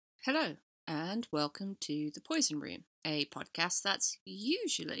Hello, and welcome to The Poison Room, a podcast that's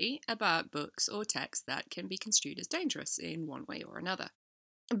usually about books or texts that can be construed as dangerous in one way or another.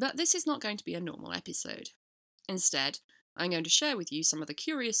 But this is not going to be a normal episode. Instead, I'm going to share with you some of the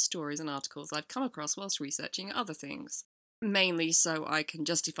curious stories and articles I've come across whilst researching other things. Mainly so I can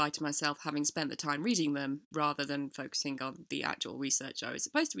justify to myself having spent the time reading them, rather than focusing on the actual research I was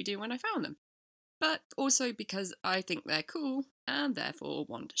supposed to be doing when I found them. But also because I think they're cool, and therefore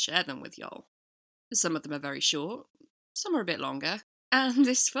want to share them with y'all. Some of them are very short, some are a bit longer, and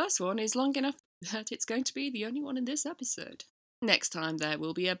this first one is long enough that it's going to be the only one in this episode. Next time there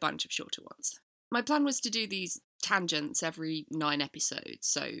will be a bunch of shorter ones. My plan was to do these tangents every 9 episodes,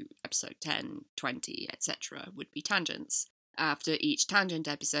 so episode 10, 20, etc. would be tangents. After each tangent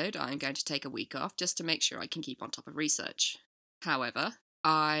episode, I'm going to take a week off just to make sure I can keep on top of research. However,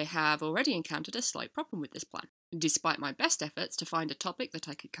 I have already encountered a slight problem with this plan. Despite my best efforts to find a topic that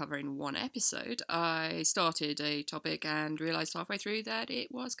I could cover in one episode, I started a topic and realised halfway through that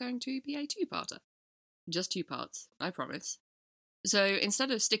it was going to be a two-parter. Just 2 parts, I promise. So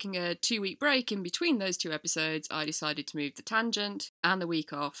instead of sticking a 2-week break in between those 2 episodes, I decided to move the tangent and the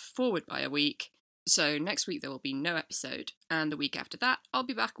week off forward by a week. So next week there will be no episode, and the week after that I'll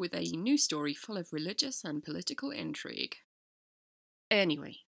be back with a new story full of religious and political intrigue.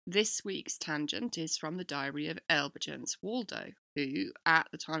 Anyway, this week's tangent is from the diary of Elbert Waldo, who, at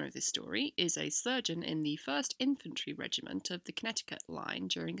the time of this story, is a surgeon in the 1st Infantry Regiment of the Connecticut Line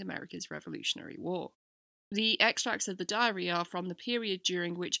during America's Revolutionary War. The extracts of the diary are from the period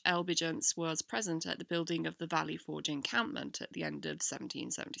during which Elbert was present at the building of the Valley Forge encampment at the end of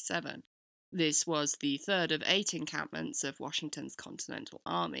 1777. This was the 3rd of 8 encampments of Washington's Continental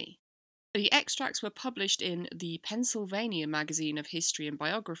Army. The extracts were published in the Pennsylvania Magazine of History and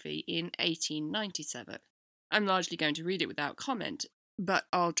Biography in 1897. I'm largely going to read it without comment, but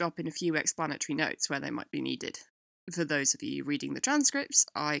I'll drop in a few explanatory notes where they might be needed. For those of you reading the transcripts,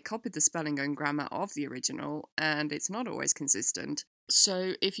 I copied the spelling and grammar of the original, and it's not always consistent,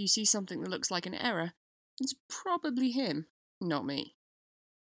 so if you see something that looks like an error, it's probably him, not me.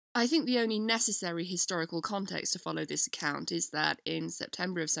 I think the only necessary historical context to follow this account is that in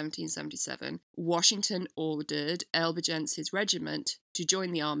September of 1777, Washington ordered Elbert regiment to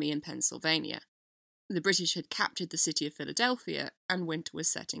join the army in Pennsylvania. The British had captured the city of Philadelphia, and winter was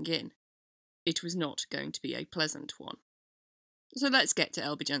setting in. It was not going to be a pleasant one. So let's get to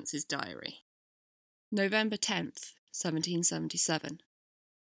Elbert diary. November 10th, 1777.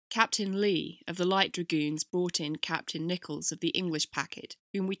 Captain Lee of the Light Dragoons brought in Captain Nichols of the English packet,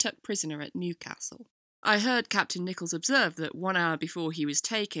 whom we took prisoner at Newcastle. I heard Captain Nichols observe that 1 hour before he was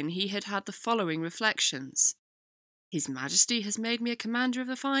taken he had had the following reflections. His Majesty has made me a commander of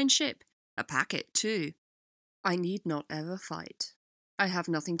a fine ship, a packet too. I need not ever fight. I have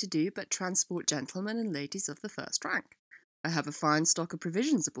nothing to do but transport gentlemen and ladies of the first rank. I have a fine stock of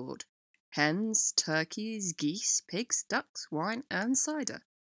provisions aboard, hens, turkeys, geese, pigs, ducks, wine, and cider.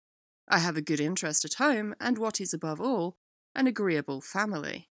 I have a good interest at home, and what is above all, an agreeable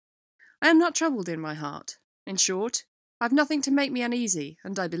family. I am not troubled in my heart. In short, I've nothing to make me uneasy,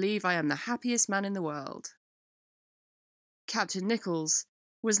 and I believe I am the happiest man in the world. Captain Nichols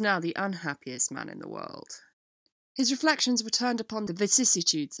was now the unhappiest man in the world. His reflections were turned upon the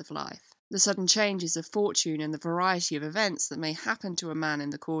vicissitudes of life, the sudden changes of fortune and the variety of events that may happen to a man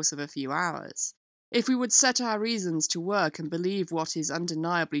in the course of a few hours. If we would set our reasons to work and believe what is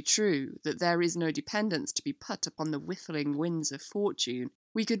undeniably true, that there is no dependence to be put upon the whiffling winds of fortune,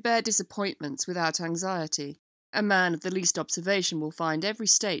 we could bear disappointments without anxiety. A man of the least observation will find every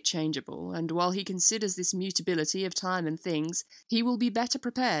state changeable, and while he considers this mutability of time and things, he will be better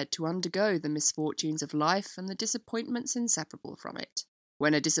prepared to undergo the misfortunes of life and the disappointments inseparable from it.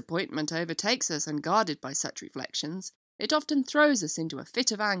 When a disappointment overtakes us unguarded by such reflections, it often throws us into a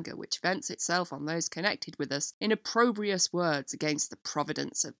fit of anger which vents itself on those connected with us in opprobrious words against the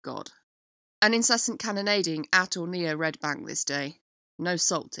providence of God. An incessant cannonading at or near Red Bank this day. No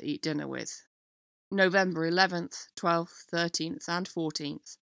salt to eat dinner with. November 11th, 12th, 13th, and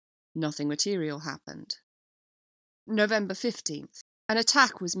 14th. Nothing material happened. November 15th. An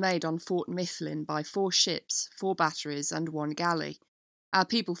attack was made on Fort Mifflin by 4 ships, 4 batteries, and 1 galley. Our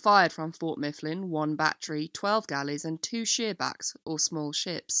people fired from Fort Mifflin 1 battery, 12 galleys, and 2 sheerbacks, or small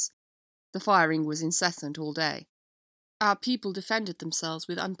ships. The firing was incessant all day. Our people defended themselves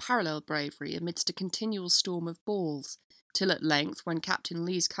with unparalleled bravery amidst a continual storm of balls, till at length, when Captain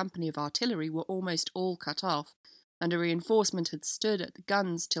Lee's company of artillery were almost all cut off, and a reinforcement had stood at the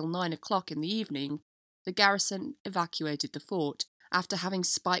guns till 9 o'clock in the evening, the garrison evacuated the fort, after having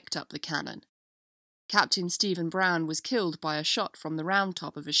spiked up the cannon. Captain Stephen Brown was killed by a shot from the round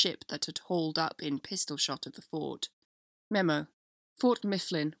top of a ship that had hauled up in pistol shot of the fort. Memo. Fort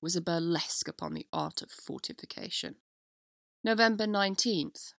Mifflin was a burlesque upon the art of fortification. November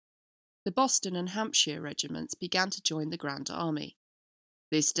 19th. The Boston and Hampshire regiments began to join the Grand Army.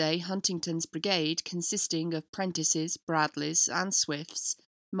 This day Huntington's brigade, consisting of Prentice's, Bradley's and Swift's,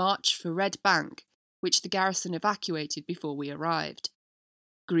 marched for Red Bank, which the garrison evacuated before we arrived.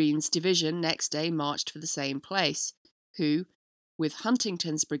 Greene's division next day marched for the same place, who, with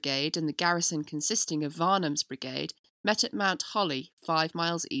Huntington's brigade and the garrison consisting of Varnum's brigade, met at Mount Holly, 5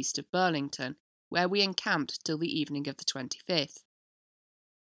 miles east of Burlington, where we encamped till the evening of the 25th.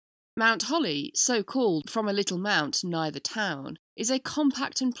 Mount Holly, so called from a little mount nigh the town, is a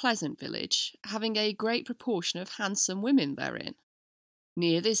compact and pleasant village, having a great proportion of handsome women therein.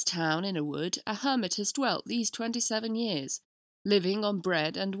 Near this town, in a wood, a hermit has dwelt these 27 years, living on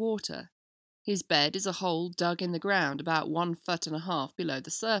bread and water. His bed is a hole dug in the ground about 1.5 feet below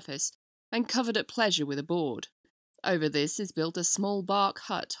the surface, and covered at pleasure with a board. Over this is built a small bark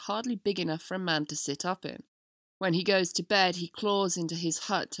hut hardly big enough for a man to sit up in. When he goes to bed, he claws into his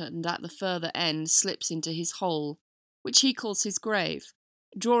hut and at the further end slips into his hole, which he calls his grave,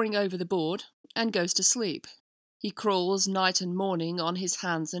 drawing over the board, and goes to sleep. He crawls night and morning on his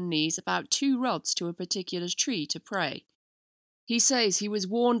hands and knees about 2 rods to a particular tree to pray. He says he was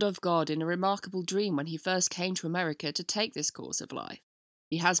warned of God in a remarkable dream when he first came to America to take this course of life.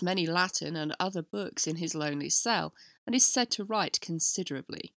 He has many Latin and other books in his lonely cell, and is said to write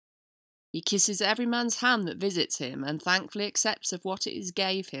considerably. He kisses every man's hand that visits him, and thankfully accepts of what it is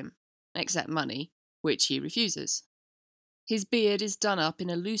gave him, except money, which he refuses. His beard is done up in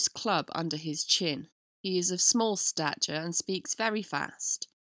a loose club under his chin. He is of small stature, and speaks very fast.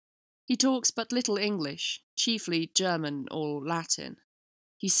 He talks but little English, chiefly German or Latin.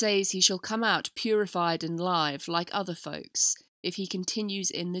 He says he shall come out purified and live, like other folks, if he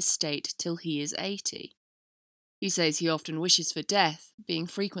continues in this state till he is 80. He says he often wishes for death, being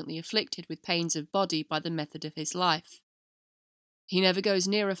frequently afflicted with pains of body by the method of his life. He never goes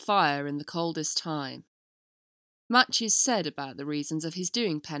near a fire in the coldest time. Much is said about the reasons of his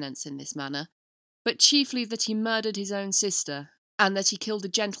doing penance in this manner, but chiefly that he murdered his own sister, and that he killed a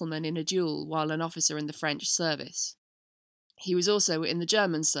gentleman in a duel while an officer in the French service. He was also in the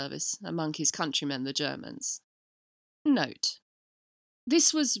German service, among his countrymen the Germans. Note.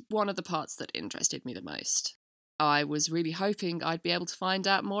 This was one of the parts that interested me the most. I was really hoping I'd be able to find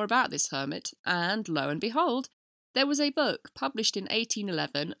out more about this hermit, and lo and behold, there was a book published in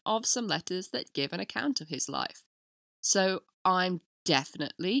 1811 of some letters that give an account of his life. So I'm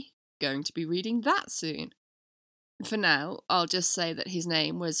definitely going to be reading that soon. For now, I'll just say that his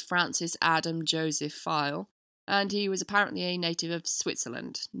name was Francis Adam Joseph File, and he was apparently a native of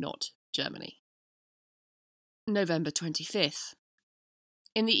Switzerland, not Germany. November 25th.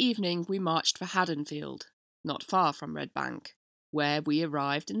 In the evening we marched for Haddonfield, not far from Red Bank, where we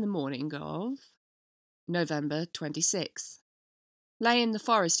arrived in the morning of November 26th. Lay in the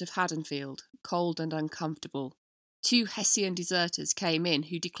forest of Haddonfield, cold and uncomfortable. 2 Hessian deserters came in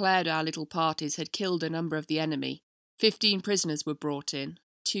who declared our little parties had killed a number of the enemy. 15 prisoners were brought in,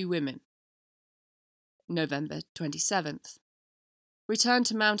 2 women. November 27th. Returned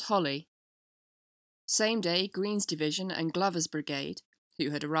to Mount Holly. Same day, Greene's division and Glover's brigade, who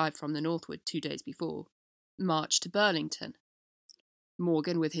had arrived from the northward 2 days before, marched to Burlington.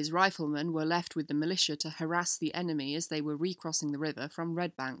 Morgan with his riflemen were left with the militia to harass the enemy as they were recrossing the river from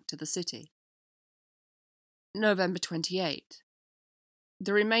Red Bank to the city. November 28.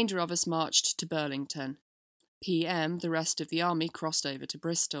 The remainder of us marched to Burlington. PM, the rest of the army crossed over to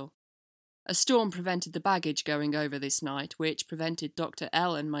Bristol. A storm prevented the baggage going over this night, which prevented Dr.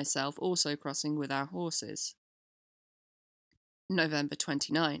 L and myself also crossing with our horses. November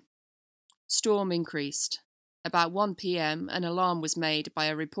 29. Storm increased. About 1 p.m. an alarm was made by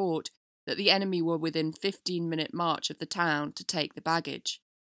a report that the enemy were within 15-minute march of the town to take the baggage.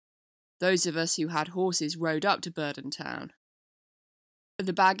 Those of us who had horses rode up to Burdentown.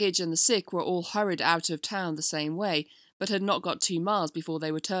 The baggage and the sick were all hurried out of town the same way, but had not got 2 miles before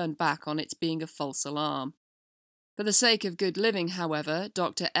they were turned back on its being a false alarm. For the sake of good living, however,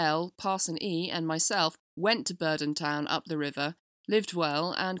 Dr. L, Parson E, and myself went to Burdentown up the river, lived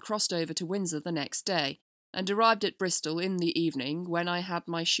well, and crossed over to Windsor the next day, and arrived at Bristol in the evening, when I had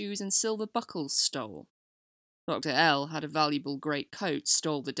my shoes and silver buckles stole. Dr. L had a valuable great coat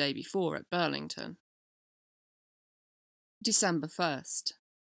stole the day before at Burlington. December 1st.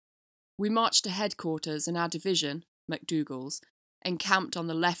 We marched to headquarters, and our division, MacDougall's, encamped on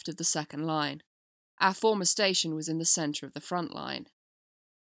the left of the second line. Our former station was in the centre of the front line.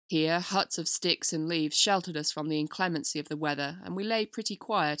 Here, huts of sticks and leaves sheltered us from the inclemency of the weather, and we lay pretty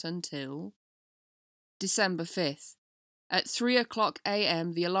quiet until December 5th. At 3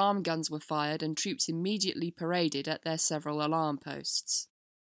 a.m. the alarm guns were fired and troops immediately paraded at their several alarm posts.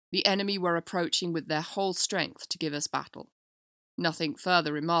 The enemy were approaching with their whole strength to give us battle. Nothing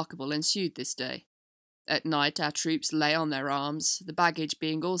further remarkable ensued this day. At night our troops lay on their arms, the baggage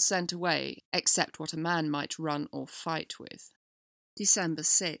being all sent away, except what a man might run or fight with. December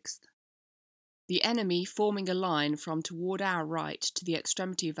 6th. The enemy forming a line from toward our right to the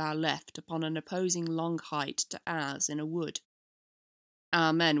extremity of our left upon an opposing long height to ours in a wood.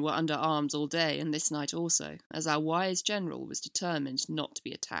 Our men were under arms all day and this night also, as our wise general was determined not to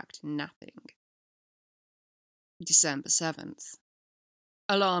be attacked napping. December 7th.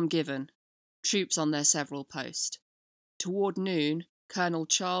 Alarm given. Troops on their several posts. Toward noon, Colonel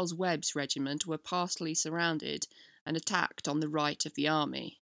Charles Webb's regiment were partially surrounded and attacked on the right of the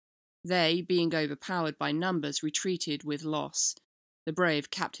army. They, being overpowered by numbers, retreated with loss. The brave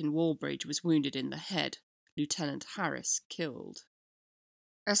Captain Walbridge was wounded in the head. Lieutenant Harris killed.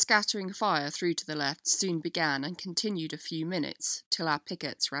 A scattering fire through to the left soon began and continued a few minutes, till our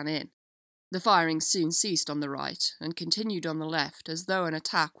pickets ran in. The firing soon ceased on the right, and continued on the left, as though an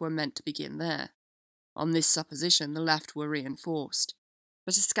attack were meant to begin there. On this supposition the left were reinforced,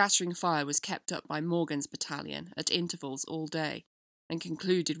 but a scattering fire was kept up by Morgan's battalion at intervals all day, and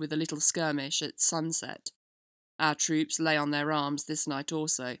concluded with a little skirmish at sunset. Our troops lay on their arms this night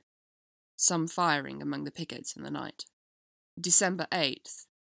also. Some firing among the pickets in the night. December 8th.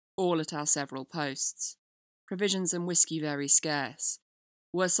 All at our several posts. Provisions and whisky very scarce.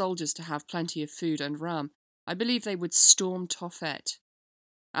 Were soldiers to have plenty of food and rum, I believe they would storm Tophet.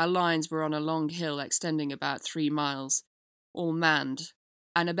 Our lines were on a long hill extending about 3 miles, all manned,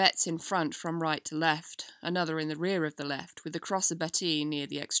 an abettes in front from right to left, another in the rear of the left, with the cross abettee near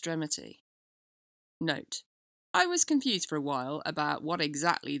the extremity. Note: I was confused for a while about what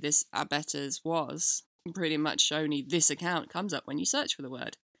exactly this abettors was. Pretty much only this account comes up when you search for the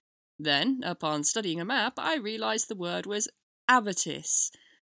word. Then, upon studying a map, I realised the word was abattis,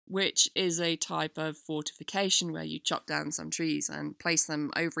 which is a type of fortification where you chop down some trees and place them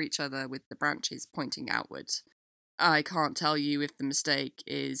over each other with the branches pointing outwards. I can't tell you if the mistake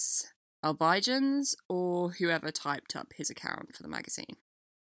is Albigen's or whoever typed up his account for the magazine.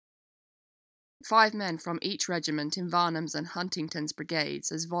 5 men from each regiment in Varnum's and Huntington's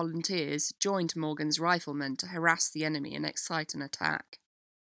brigades as volunteers joined Morgan's riflemen to harass the enemy and excite an attack.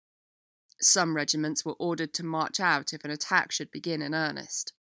 Some regiments were ordered to march out if an attack should begin in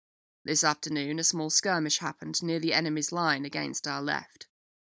earnest. This afternoon a small skirmish happened near the enemy's line against our left.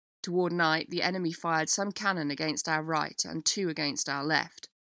 Toward night the enemy fired some cannon against our right and 2 against our left.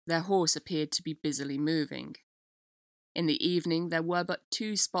 Their horse appeared to be busily moving. In the evening there were but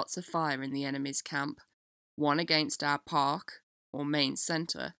 2 spots of fire in the enemy's camp, one against our park, or main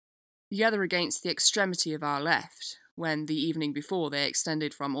centre, the other against the extremity of our left, when the evening before they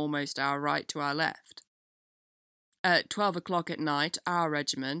extended from almost our right to our left. At 12 o'clock at night, our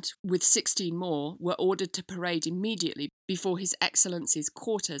regiment, with 16 more, were ordered to parade immediately before His Excellency's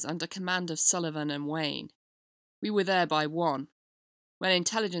quarters under command of Sullivan and Wayne. We were there by 1, when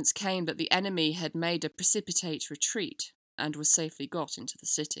intelligence came that the enemy had made a precipitate retreat and was safely got into the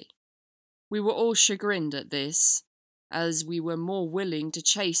city. We were all chagrined at this, as we were more willing to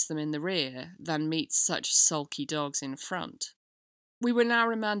chase them in the rear than meet such sulky dogs in front. We were now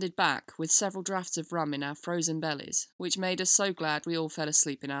remanded back, with several draughts of rum in our frozen bellies, which made us so glad we all fell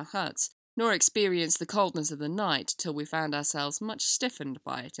asleep in our huts, nor experienced the coldness of the night till we found ourselves much stiffened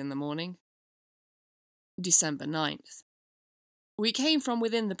by it in the morning. December 9th. We came from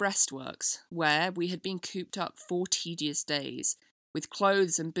within the breastworks, where we had been cooped up 4 tedious days, with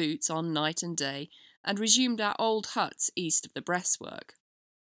clothes and boots on night and day, and resumed our old huts east of the breastwork.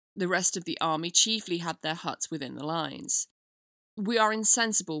 The rest of the army chiefly had their huts within the lines. We are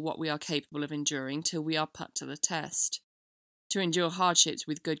insensible what we are capable of enduring till we are put to the test. To endure hardships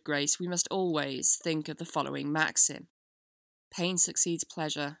with good grace, we must always think of the following maxim: pain succeeds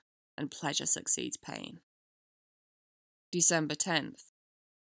pleasure, and pleasure succeeds pain. December 10th.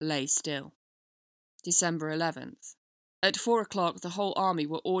 Lay still. December 11th. At 4 o'clock the whole army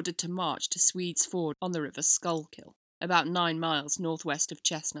were ordered to march to Swedes Ford on the river Schuylkill, about 9 miles northwest of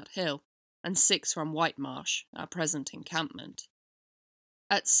Chestnut Hill, and 6 from Whitemarsh, our present encampment.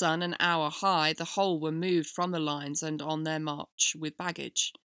 At sun an hour high, the whole were moved from the lines and on their march with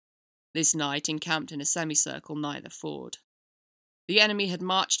baggage. This night encamped in a semicircle nigh the ford. The enemy had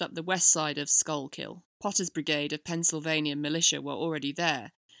marched up the west side of Schuylkill. Potter's brigade of Pennsylvania militia were already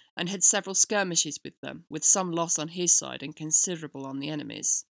there, and had several skirmishes with them, with some loss on his side and considerable on the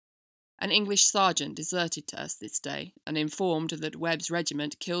enemy's. An English sergeant deserted to us this day, and informed that Webb's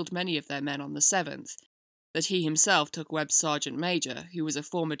regiment killed many of their men on the 7th, that he himself took Webb's sergeant major, who was a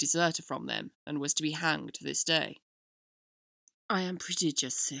former deserter from them, and was to be hanged this day. I am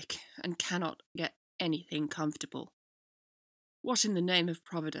prodigious sick, and cannot get anything comfortable. What in the name of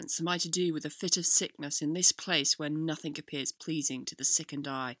Providence am I to do with a fit of sickness in this place where nothing appears pleasing to the sickened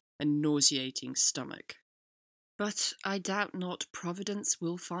eye and nauseating stomach? But I doubt not Providence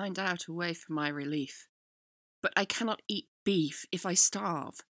will find out a way for my relief. But I cannot eat beef if I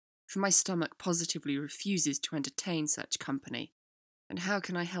starve, for my stomach positively refuses to entertain such company. And how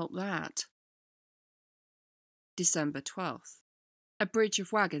can I help that? December 12th. A bridge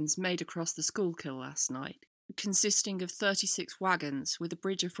of wagons made across the Schuylkill last night, consisting of 36 wagons with a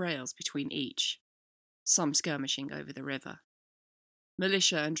bridge of rails between each. Some skirmishing over the river.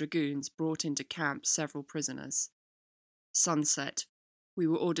 Militia and dragoons brought into camp several prisoners. Sunset. We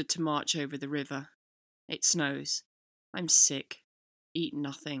were ordered to march over the river. It snows. I'm sick. Eat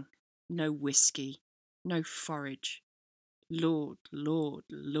nothing. No whiskey. No forage. Lord, Lord,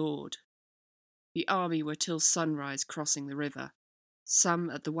 Lord. The army were till sunrise crossing the river,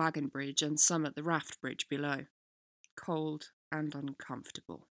 some at the wagon bridge and some at the raft bridge below. Cold and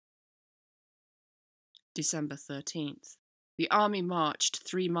uncomfortable. December 13th. The army marched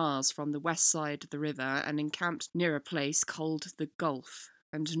 3 miles from the west side of the river and encamped near a place called the Gulf,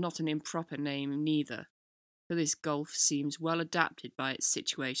 and not an improper name neither, for this gulf seems well adapted by its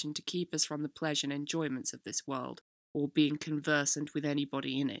situation to keep us from the pleasure and enjoyments of this world, or being conversant with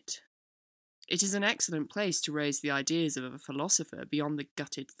anybody in it. It is an excellent place to raise the ideas of a philosopher beyond the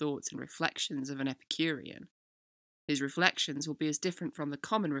gutted thoughts and reflections of an Epicurean. His reflections will be as different from the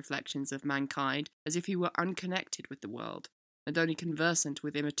common reflections of mankind as if he were unconnected with the world, and only conversant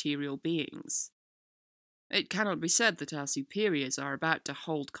with immaterial beings. It cannot be said that our superiors are about to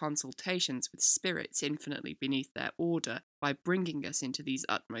hold consultations with spirits infinitely beneath their order by bringing us into these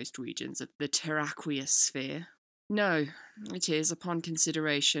utmost regions of the terraqueous sphere. No, it is, upon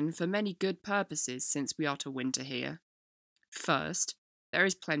consideration, for many good purposes, since we are to winter here. First, there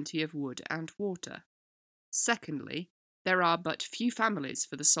is plenty of wood and water. Secondly, there are but few families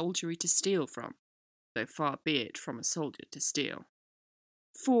for the soldiery to steal from, though far be it from a soldier to steal.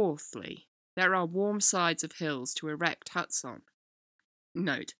 Fourthly, there are warm sides of hills to erect huts on.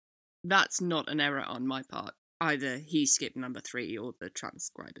 Note, that's not an error on my part. Either he skipped number 3 or the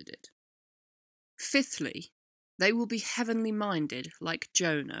transcriber did. Fifthly, they will be heavenly minded like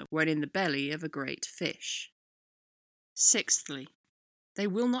Jonah when in the belly of a great fish. Sixthly, they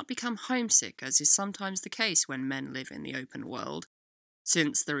will not become homesick, as is sometimes the case when men live in the open world,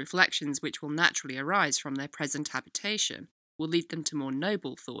 since the reflections which will naturally arise from their present habitation will lead them to more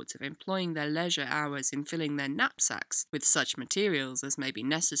noble thoughts of employing their leisure hours in filling their knapsacks with such materials as may be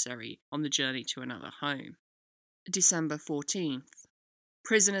necessary on the journey to another home. December 14th.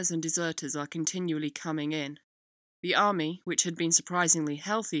 Prisoners and deserters are continually coming in. The army, which had been surprisingly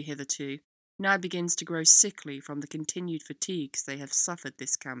healthy hitherto, now begins to grow sickly from the continued fatigues they have suffered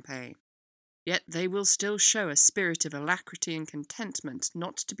this campaign. Yet they will still show a spirit of alacrity and contentment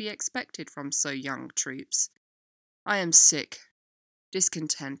not to be expected from so young troops. I am sick,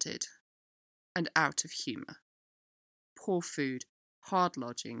 discontented, and out of humour. Poor food, hard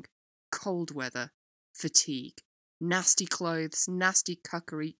lodging, cold weather, fatigue, nasty clothes, nasty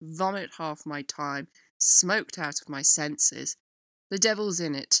cookery, vomit half my time, smoked out of my senses. The devil's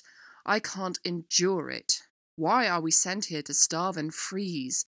in it. I can't endure it. Why are we sent here to starve and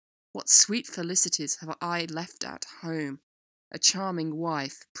freeze? What sweet felicities have I left at home? A charming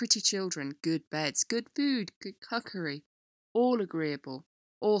wife, pretty children, good beds, good food, good cookery, all agreeable,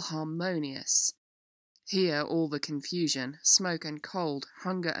 all harmonious. Here all the confusion, smoke and cold,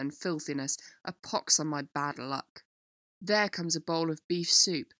 hunger and filthiness, a pox on my bad luck. There comes a bowl of beef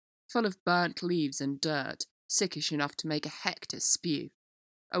soup, full of burnt leaves and dirt, sickish enough to make a Hector spew.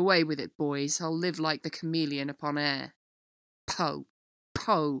 Away with it, boys, I'll live like the chameleon upon air. Poh,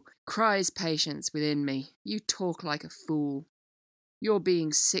 poh, cries patience within me. You talk like a fool. Your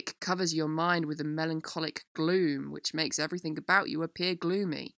being sick covers your mind with a melancholic gloom, which makes everything about you appear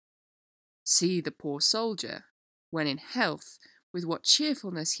gloomy. See the poor soldier, when in health, with what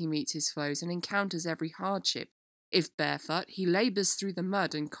cheerfulness he meets his foes and encounters every hardship. If barefoot, he labours through the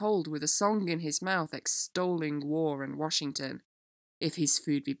mud and cold with a song in his mouth extolling war and Washington. If his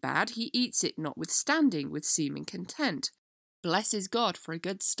food be bad, he eats it notwithstanding with seeming content, blesses God for a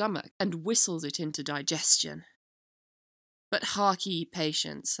good stomach, and whistles it into digestion. But hark ye,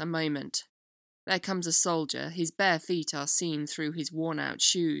 patience, a moment. There comes a soldier, his bare feet are seen through his worn-out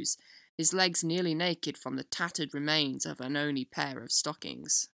shoes, his legs nearly naked from the tattered remains of an only pair of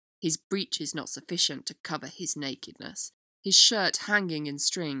stockings. his breeches not sufficient to cover his nakedness, his shirt hanging in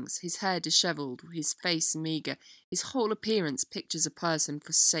strings, his hair dishevelled, his face meagre, his whole appearance pictures a person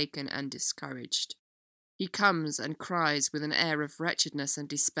forsaken and discouraged. He comes and cries with an air of wretchedness and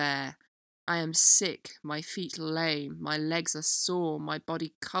despair, "I am sick, my feet lame, my legs are sore, my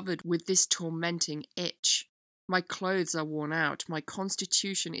body covered with this tormenting itch. My clothes are worn out, my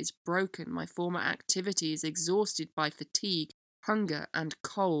constitution is broken, my former activity is exhausted by fatigue, hunger, and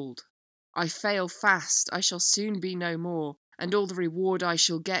cold. I fail fast, I shall soon be no more, and all the reward I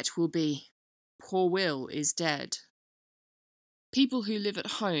shall get will be, poor Will is dead." People who live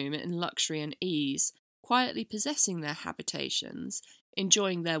at home in luxury and ease, quietly possessing their habitations,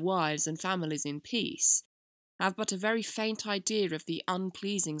 enjoying their wives and families in peace, have but a very faint idea of the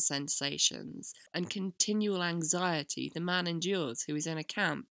unpleasing sensations and continual anxiety the man endures who is in a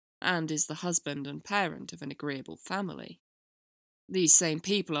camp and is the husband and parent of an agreeable family. These same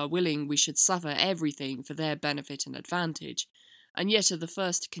people are willing we should suffer everything for their benefit and advantage, and yet are the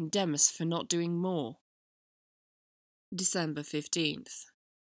first to condemn us for not doing more. December 15th.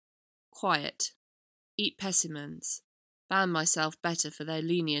 Quiet. Eat persimmons. Found myself better for their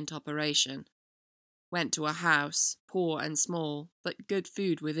lenient operation. Went to a house, poor and small, but good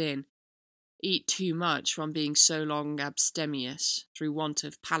food within. Eat too much from being so long abstemious, through want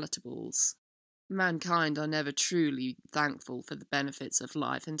of palatables. Mankind are never truly thankful for the benefits of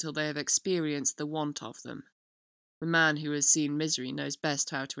life until they have experienced the want of them. The man who has seen misery knows best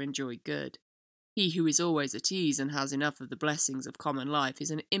how to enjoy good. He who is always at ease and has enough of the blessings of common life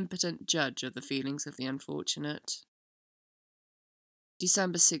is an impotent judge of the feelings of the unfortunate.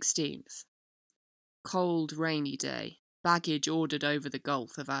 December 16th. Cold, rainy day. Baggage ordered over the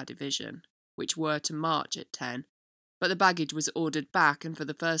gulf of our division, which were to march at 10, but the baggage was ordered back, and for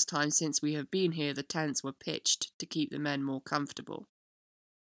the first time since we have been here the tents were pitched to keep the men more comfortable.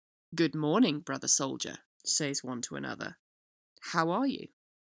 "Good morning, brother soldier," says one to another. "How are you?"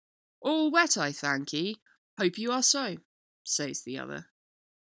 "All wet, I thank ye. Hope you are so," says the other.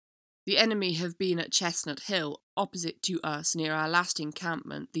 The enemy have been at Chestnut Hill, opposite to us near our last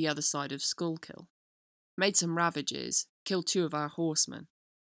encampment the other side of Schuylkill. Made some ravages, killed 2 of our horsemen,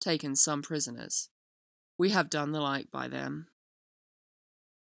 taken some prisoners. We have done the like by them.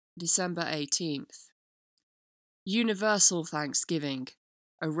 December 18th. Universal thanksgiving,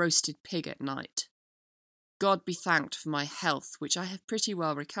 a roasted pig at night. God be thanked for my health, which I have pretty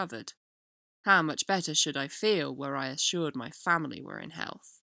well recovered. How much better should I feel were I assured my family were in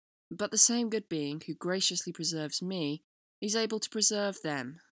health? But the same good being who graciously preserves me is able to preserve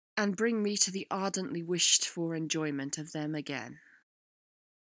them, and bring me to the ardently wished-for enjoyment of them again.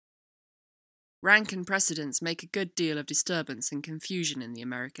 Rank and precedence make a good deal of disturbance and confusion in the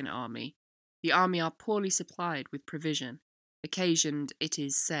American army. The army are poorly supplied with provision, occasioned, it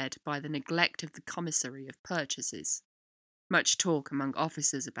is said, by the neglect of the commissary of purchases. Much talk among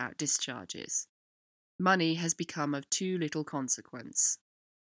officers about discharges. Money has become of too little consequence.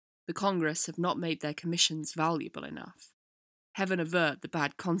 The Congress have not made their commissions valuable enough. Heaven avert the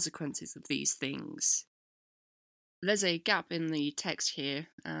bad consequences of these things. There's a gap in the text here,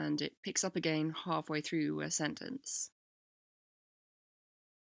 and it picks up again halfway through a sentence.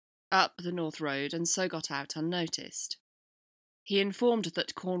 Up the North Road, and so got out unnoticed. He informed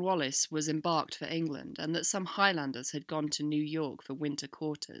that Cornwallis was embarked for England, and that some Highlanders had gone to New York for winter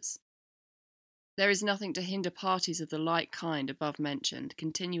quarters. There is nothing to hinder parties of the like kind above mentioned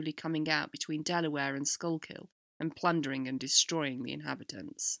continually coming out between Delaware and Schuylkill, and plundering and destroying the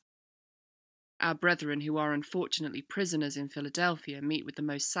inhabitants. Our brethren who are unfortunately prisoners in Philadelphia meet with the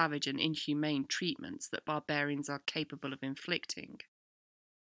most savage and inhumane treatments that barbarians are capable of inflicting.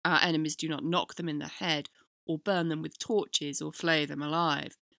 Our enemies do not knock them in the head, or burn them with torches, or flay them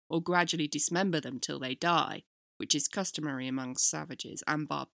alive, or gradually dismember them till they die, which is customary among savages and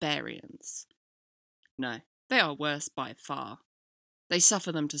barbarians. No, they are worse by far. They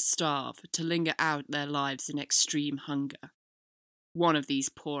suffer them to starve, to linger out their lives in extreme hunger. One of these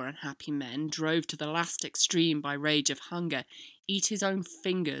poor unhappy men drove to the last extreme by rage of hunger, eat his own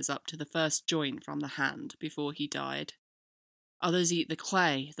fingers up to the first joint from the hand before he died. Others eat the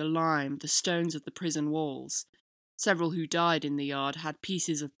clay, the lime, the stones of the prison walls. Several who died in the yard had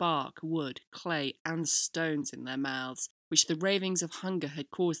pieces of bark, wood, clay, and stones in their mouths, which the ravings of hunger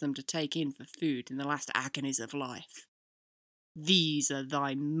had caused them to take in for food in the last agonies of life. These are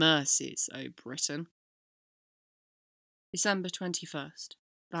thy mercies, O Britain. December 21st.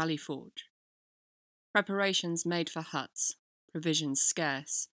 Valley Forge. Preparations made for huts. Provisions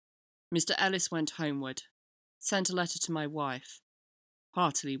scarce. Mr. Ellis went homeward. Sent a letter to my wife.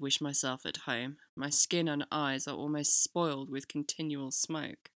 Heartily wish myself at home. My skin and eyes are almost spoiled with continual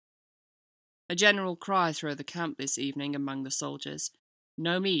smoke. A general cry through the camp this evening among the soldiers.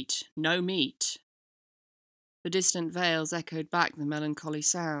 No meat, no meat. The distant vales echoed back the melancholy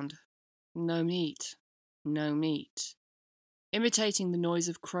sound. No meat, no meat. Imitating the noise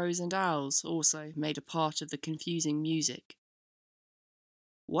of crows and owls also made a part of the confusing music.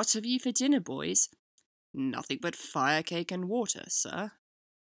 What have you for dinner, boys? Nothing but fire cake and water, sir.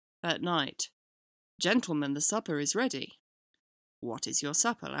 At night. Gentlemen, the supper is ready. What is your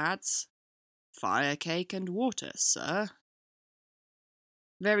supper, lads? Fire cake and water, sir.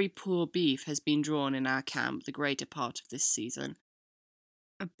 Very poor beef has been drawn in our camp the greater part of this season.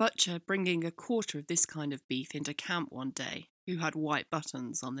 A butcher bringing a quarter of this kind of beef into camp one day, who had white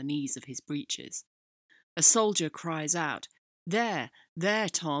buttons on the knees of his breeches. A soldier cries out, There,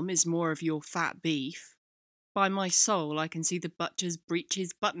 Tom, is more of your fat beef. By my soul, I can see the butcher's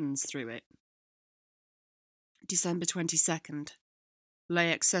breeches buttons through it. December 22nd.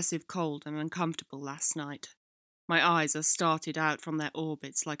 Lay excessive cold and uncomfortable last night. My eyes are started out from their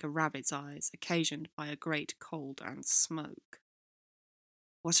orbits like a rabbit's eyes, occasioned by a great cold and smoke.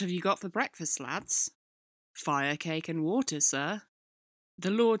 What have you got for breakfast, lads? Fire cake and water, sir.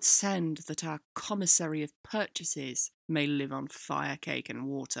 The Lord send that our commissary of purchases may live on fire cake and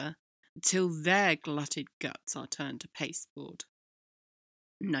water, till their glutted guts are turned to pasteboard.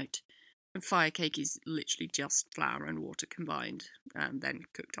 Note: fire cake is literally just flour and water combined, and then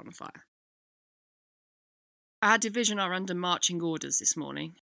cooked on a fire. Our division are under marching orders this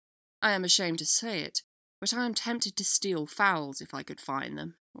morning. I am ashamed to say it, but I am tempted to steal fowls if I could find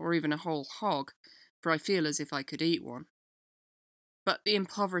them, or even a whole hog, for I feel as if I could eat one. But the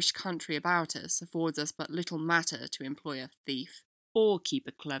impoverished country about us affords us but little matter to employ a thief, or keep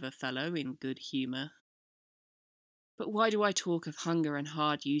a clever fellow in good humour. But why do I talk of hunger and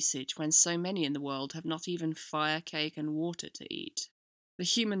hard usage when so many in the world have not even fire cake and water to eat? The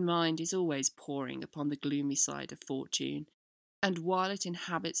human mind is always poring upon the gloomy side of fortune, and while it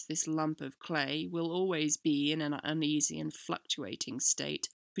inhabits this lump of clay, will always be in an uneasy and fluctuating state,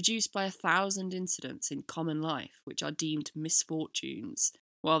 produced by 1,000 incidents in common life which are deemed misfortunes,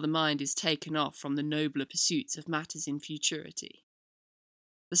 while the mind is taken off from the nobler pursuits of matters in futurity.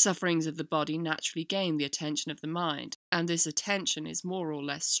 The sufferings of the body naturally gain the attention of the mind, and this attention is more or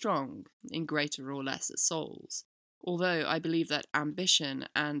less strong, in greater or lesser souls, although I believe that ambition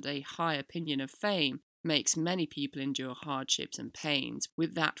and a high opinion of fame makes many people endure hardships and pains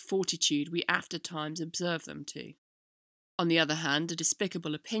with that fortitude we after times observe them to. On the other hand, a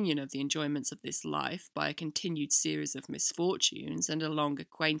despicable opinion of the enjoyments of this life by a continued series of misfortunes and a long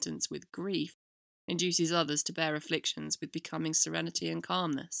acquaintance with grief induces others to bear afflictions with becoming serenity and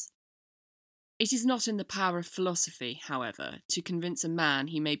calmness. It is not in the power of philosophy, however, to convince a man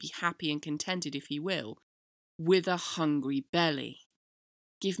he may be happy and contented if he will, with a hungry belly.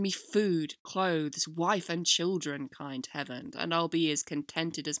 Give me food, clothes, wife and children, kind heaven, and I'll be as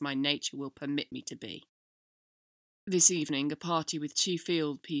contented as my nature will permit me to be. This evening a party with 2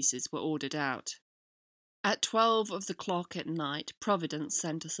 field pieces were ordered out. At 12 of the clock at night, Providence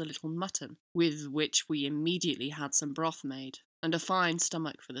sent us a little mutton, with which we immediately had some broth made, and a fine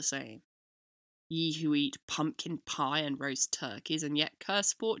stomach for the same. Ye who eat pumpkin pie and roast turkeys, and yet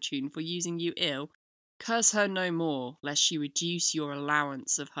curse fortune for using you ill, curse her no more, lest she reduce your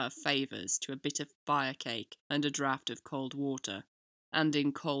allowance of her favours to a bit of fire cake and a draught of cold water, and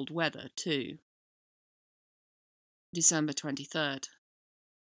in cold weather too. December 23rd.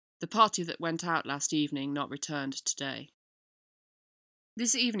 The party that went out last evening not returned today.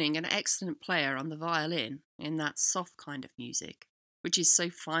 This evening an excellent player on the violin, in that soft kind of music, which is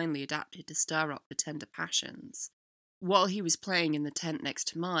so finely adapted to stir up the tender passions. While he was playing in the tent next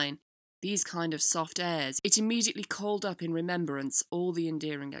to mine, these kind of soft airs, it immediately called up in remembrance all the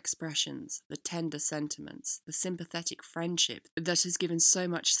endearing expressions, the tender sentiments, the sympathetic friendship that has given so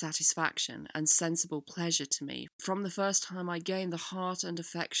much satisfaction and sensible pleasure to me from the first time I gained the heart and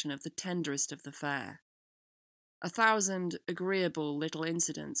affection of the tenderest of the fair. 1,000 agreeable little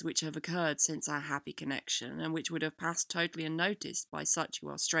incidents which have occurred since our happy connection, and which would have passed totally unnoticed by such who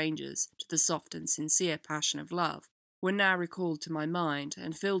are strangers to the soft and sincere passion of love, were now recalled to my mind,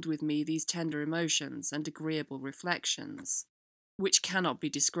 and filled with me these tender emotions and agreeable reflections, which cannot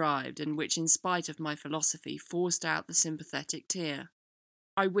be described, and which, in spite of my philosophy, forced out the sympathetic tear.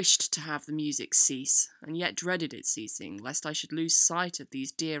 I wished to have the music cease, and yet dreaded its ceasing, lest I should lose sight of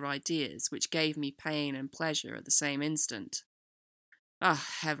these dear ideas, which gave me pain and pleasure at the same instant. Ah,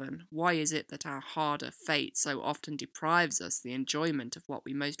 heaven, why is it that our harder fate so often deprives us the enjoyment of what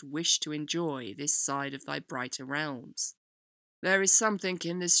we most wish to enjoy this side of thy brighter realms? There is something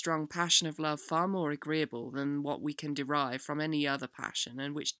in this strong passion of love far more agreeable than what we can derive from any other passion,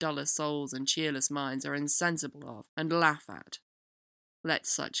 and which duller souls and cheerless minds are insensible of, and laugh at. Let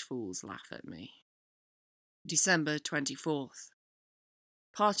such fools laugh at me. December 24th.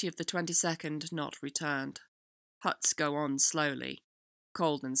 Party of the 22nd not returned. Huts go on slowly.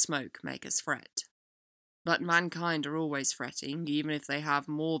 Cold and smoke make us fret. But mankind are always fretting, even if they have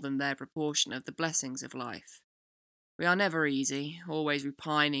more than their proportion of the blessings of life. We are never easy, always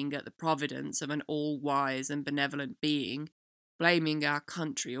repining at the providence of an all-wise and benevolent being, blaming our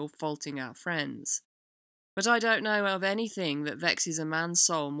country or faulting our friends. But I don't know of anything that vexes a man's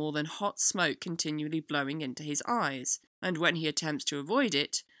soul more than hot smoke continually blowing into his eyes, and when he attempts to avoid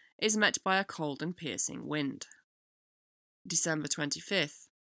it, is met by a cold and piercing wind. December 25th.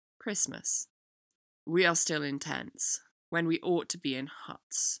 Christmas. We are still in tents, when we ought to be in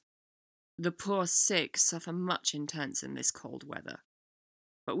huts. The poor sick suffer much in tents in this cold weather,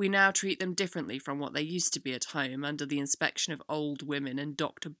 but we now treat them differently from what they used to be at home under the inspection of old women and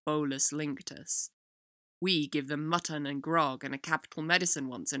Dr. Bolus Linctus. We give them mutton and grog and a capital medicine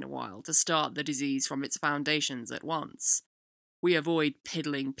once in a while to start the disease from its foundations at once. We avoid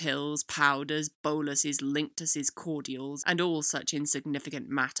piddling pills, powders, boluses, linctuses, cordials, and all such insignificant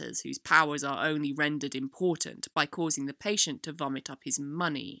matters whose powers are only rendered important by causing the patient to vomit up his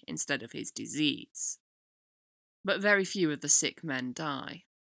money instead of his disease. But very few of the sick men die.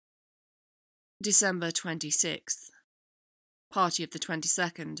 December 26th. Party of the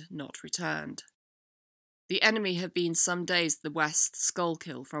 22nd not returned. The enemy have been some days the west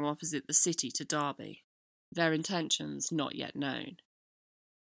Schuylkill from opposite the city to Derby. Their intentions not yet known.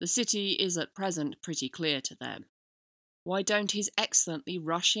 The city is at present pretty clear to them. Why don't His Excellency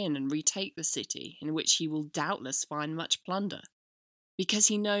rush in and retake the city, in which he will doubtless find much plunder? Because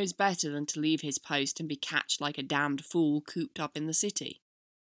he knows better than to leave his post and be catched like a damned fool cooped up in the city.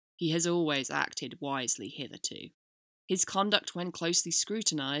 He has always acted wisely hitherto. His conduct when closely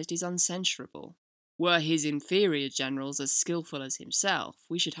scrutinised is uncensurable. Were his inferior generals as skilful as himself,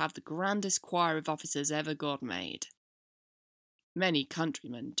 we should have the grandest choir of officers ever God made. Many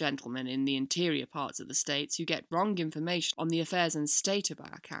countrymen, gentlemen in the interior parts of the States who get wrong information on the affairs and state of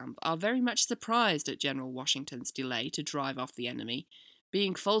our camp are very much surprised at General Washington's delay to drive off the enemy,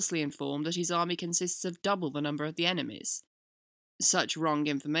 being falsely informed that his army consists of double the number of the enemy's. Such wrong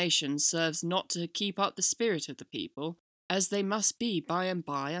information serves not to keep up the spirit of the people, as they must be by and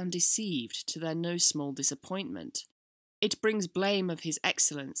by undeceived to their no small disappointment. It brings blame of His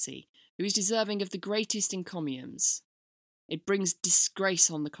Excellency, who is deserving of the greatest encomiums. It brings disgrace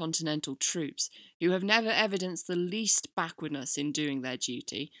on the continental troops, who have never evidenced the least backwardness in doing their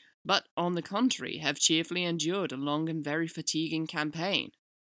duty, but, on the contrary, have cheerfully endured a long and very fatiguing campaign.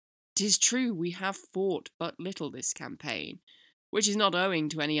 'Tis true we have fought but little this campaign, which is not owing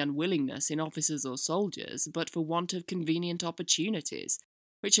to any unwillingness in officers or soldiers, but for want of convenient opportunities,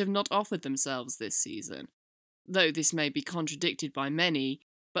 which have not offered themselves this season. Though this may be contradicted by many,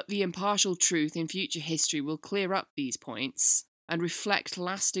 but the impartial truth in future history will clear up these points, and reflect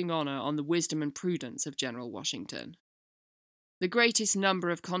lasting honour on the wisdom and prudence of General Washington. The greatest number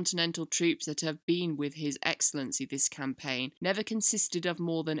of continental troops that have been with His Excellency this campaign never consisted of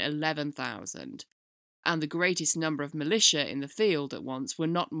more than 11,000, and the greatest number of militia in the field at once were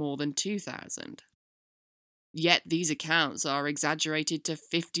not more than 2,000. Yet these accounts are exaggerated to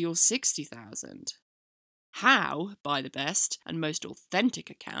 50 or 60,000. Howe, by the best and most authentic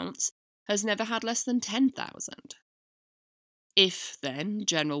accounts, has never had less than 10,000. If, then,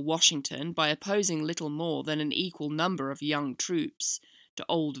 General Washington, by opposing little more than an equal number of young troops to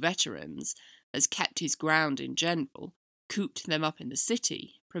old veterans, has kept his ground in general, cooped them up in the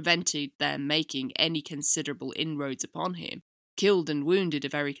city, prevented their making any considerable inroads upon him, killed and wounded a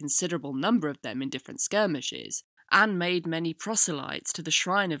very considerable number of them in different skirmishes, and made many proselytes to the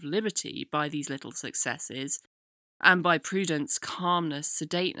shrine of liberty by these little successes, and by prudence, calmness,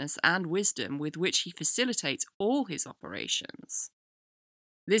 sedateness, and wisdom with which he facilitates all his operations.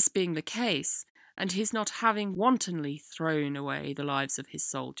 This being the case, and his not having wantonly thrown away the lives of his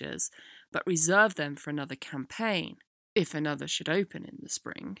soldiers, but reserved them for another campaign, if another should open in the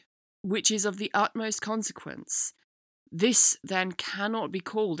spring, which is of the utmost consequence, this then cannot be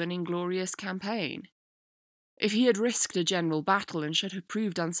called an inglorious campaign. If he had risked a general battle and should have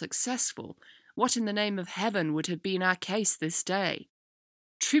proved unsuccessful, what in the name of heaven would have been our case this day?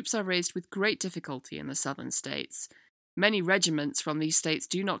 Troops are raised with great difficulty in the southern states. Many regiments from these states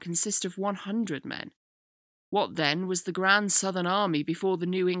do not consist of 100 men. What then was the grand southern army before the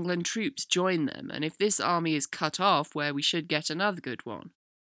New England troops joined them, and if this army is cut off, where we should get another good one?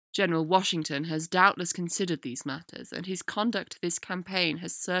 General Washington has doubtless considered these matters, and his conduct this campaign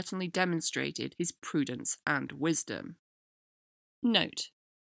has certainly demonstrated his prudence and wisdom. Note: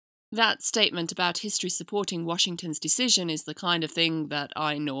 that statement about history supporting Washington's decision is the kind of thing that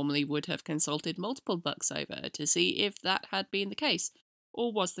I normally would have consulted multiple books over to see if that had been the case,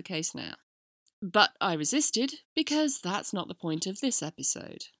 or was the case now. But I resisted, because that's not the point of this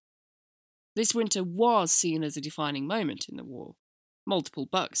episode. This winter was seen as a defining moment in the war. Multiple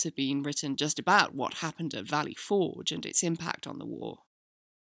books have been written just about what happened at Valley Forge and its impact on the war.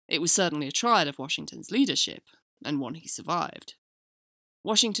 It was certainly a trial of Washington's leadership, and one he survived.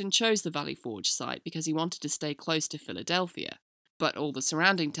 Washington chose the Valley Forge site because he wanted to stay close to Philadelphia, but all the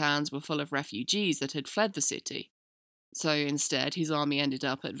surrounding towns were full of refugees that had fled the city. So instead, his army ended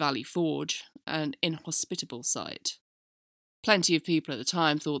up at Valley Forge, an inhospitable site. Plenty of people at the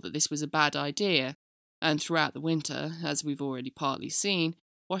time thought that this was a bad idea, and throughout the winter, as we've already partly seen,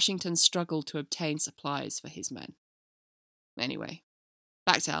 Washington struggled to obtain supplies for his men. Anyway,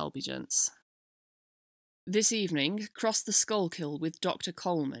 back to Albigence. This evening, cross the Schuylkill with Dr.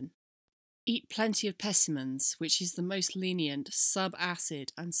 Coleman. Eat plenty of persimmons, which is the most lenient,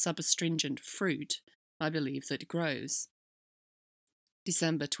 sub-acid and sub-astringent fruit, I believe, that grows.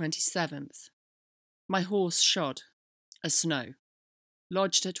 December 27th. My horse shod. A snow.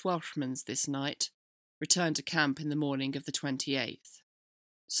 Lodged at Welshman's this night. Returned to camp in the morning of the 28th.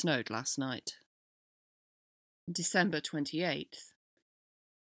 Snowed last night. December 28th.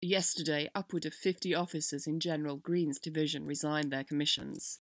 Yesterday, upward of 50 officers in General Greene's division resigned their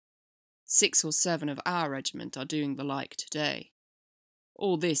commissions. 6 or 7 of our regiment are doing the like today.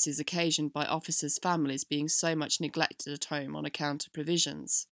 All this is occasioned by officers' families being so much neglected at home on account of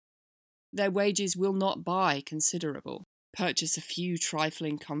provisions. Their wages will not buy considerable, purchase a few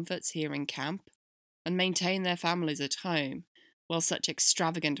trifling comforts here in camp, and maintain their families at home, while such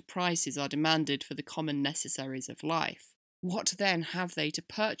extravagant prices are demanded for the common necessaries of life. What then have they to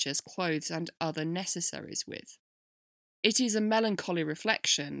purchase clothes and other necessaries with? It is a melancholy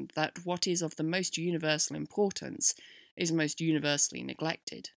reflection that what is of the most universal importance is most universally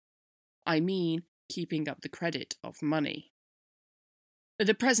neglected. I mean, keeping up the credit of money.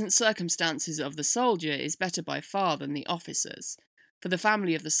 The present circumstances of the soldier is better by far than the officer's, for the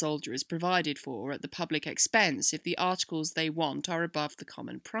family of the soldier is provided for at the public expense if the articles they want are above the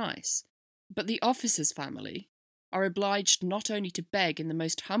common price. But the officer's family are obliged not only to beg in the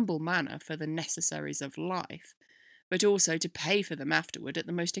most humble manner for the necessaries of life, but also to pay for them afterward at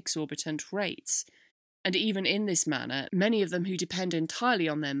the most exorbitant rates. And even in this manner, many of them who depend entirely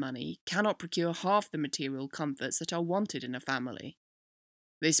on their money cannot procure half the material comforts that are wanted in a family.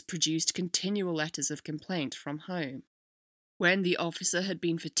 This produced continual letters of complaint from home. When the officer had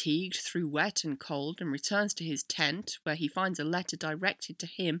been fatigued through wet and cold and returns to his tent, where he finds a letter directed to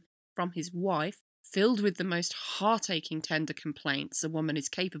him from his wife, filled with the most heart-aching tender complaints a woman is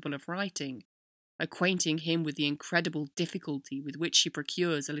capable of writing, acquainting him with the incredible difficulty with which she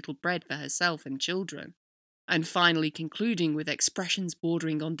procures a little bread for herself and children, and finally concluding with expressions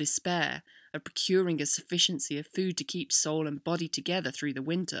bordering on despair of procuring a sufficiency of food to keep soul and body together through the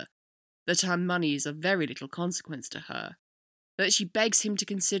winter, that her money is of very little consequence to her, that she begs him to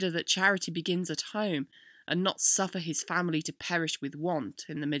consider that charity begins at home, and not suffer his family to perish with want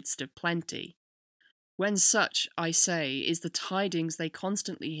in the midst of plenty. When such, I say, is the tidings they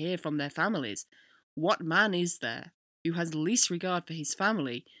constantly hear from their families, what man is there who has least regard for his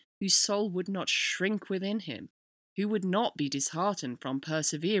family, whose soul would not shrink within him, who would not be disheartened from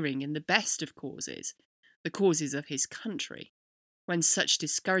persevering in the best of causes, the causes of his country, when such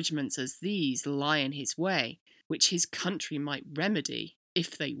discouragements as these lie in his way, which his country might remedy,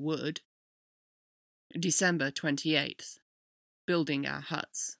 if they would? December 28th. Building our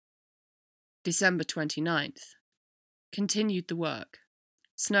huts. December 29th. Continued the work.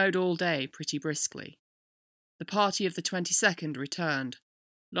 Snowed all day pretty briskly. The party of the 22nd returned.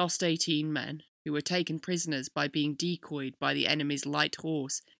 Lost 18 men, who were taken prisoners by being decoyed by the enemy's light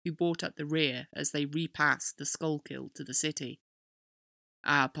horse, who brought up the rear as they repassed the Schuylkill to the city.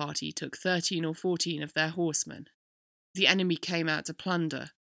 Our party took 13 or 14 of their horsemen. The enemy came out to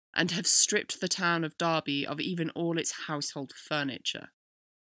plunder, and have stripped the town of Derby of even all its household furniture.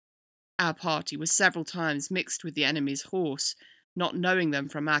 Our party was several times mixed with the enemy's horse, not knowing them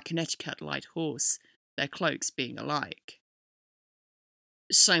from our Connecticut light horse, their cloaks being alike.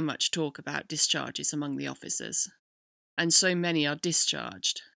 So much talk about discharges among the officers, and so many are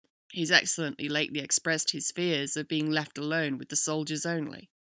discharged. He's excellently lately expressed his fears of being left alone with the soldiers only.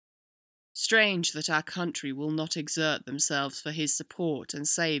 Strange that our country will not exert themselves for his support and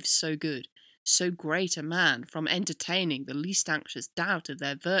save so good, so great a man from entertaining the least anxious doubt of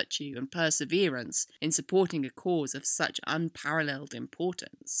their virtue and perseverance in supporting a cause of such unparalleled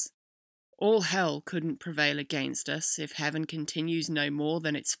importance. All hell couldn't prevail against us if heaven continues no more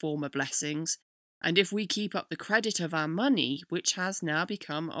than its former blessings, and if we keep up the credit of our money, which has now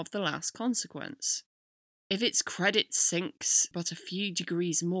become of the last consequence. If its credit sinks but a few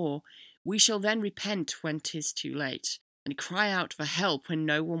degrees more, we shall then repent when 'tis too late, and cry out for help when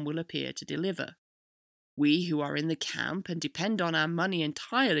no one will appear to deliver. We who are in the camp and depend on our money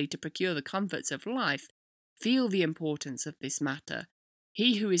entirely to procure the comforts of life feel the importance of this matter.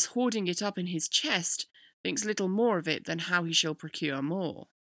 He who is hoarding it up in his chest thinks little more of it than how he shall procure more.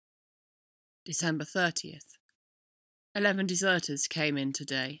 December 30th. 11 deserters came in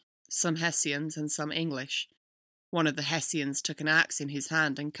today, some Hessians and some English. One of the Hessians took an axe in his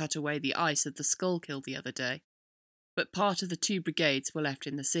hand and cut away the ice of the Schuylkill the other day, but part of the 2 brigades were left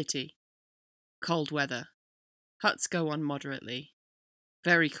in the city. Cold weather. Huts go on moderately.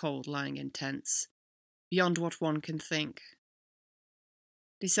 Very cold lying in tents, beyond what one can think.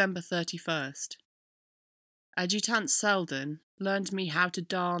 December 31st. Adjutant Selden learned me how to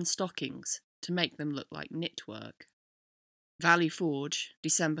darn stockings to make them look like knitwork. Valley Forge,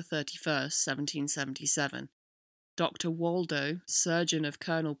 December 31st, 1777. Dr. Waldo, surgeon of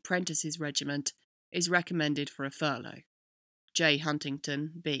Colonel Prentice's regiment, is recommended for a furlough. J.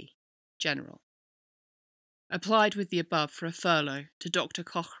 Huntington, B. General. Applied with the above for a furlough to Dr.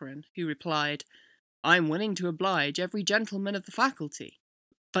 Cochrane, who replied, "I'm willing to oblige every gentleman of the faculty."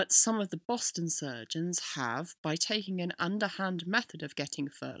 But some of the Boston surgeons have, by taking an underhand method of getting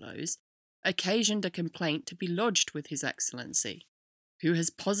furloughs, occasioned a complaint to be lodged with His Excellency, who has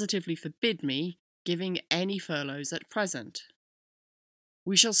positively forbid me giving any furloughs at present.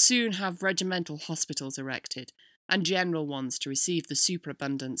 We shall soon have regimental hospitals erected, and general ones to receive the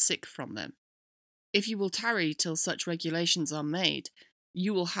superabundant sick from them. If you will tarry till such regulations are made,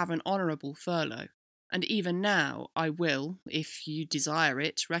 you will have an honourable furlough, and even now I will, if you desire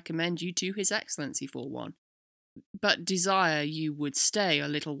it, recommend you to His Excellency for one, but desire you would stay a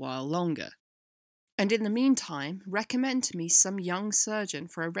little while longer. And in the meantime, recommend to me some young surgeon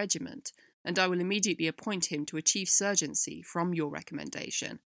for a regiment, and I will immediately appoint him to a chief surgeoncy from your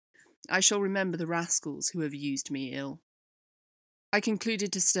recommendation. I shall remember the rascals who have used me ill. I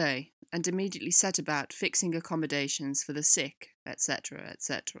concluded to stay, and immediately set about fixing accommodations for the sick, etc.,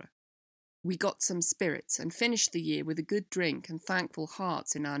 etc. We got some spirits, and finished the year with a good drink and thankful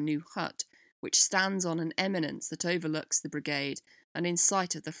hearts in our new hut, which stands on an eminence that overlooks the brigade, and in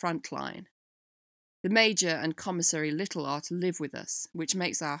sight of the front line. The Major and Commissary Little are to live with us, which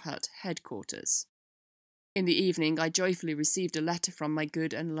makes our hut headquarters. In the evening I joyfully received a letter from my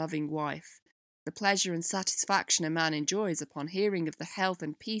good and loving wife. The pleasure and satisfaction a man enjoys upon hearing of the health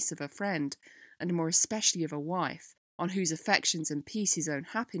and peace of a friend, and more especially of a wife, on whose affections and peace his own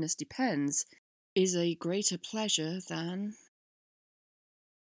happiness depends, is a greater pleasure than...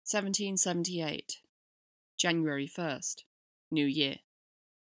 1778. January 1st. New Year.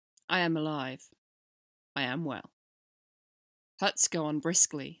 I am alive. I am well. Huts go on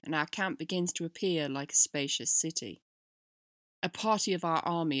briskly, and our camp begins to appear like a spacious city. A party of our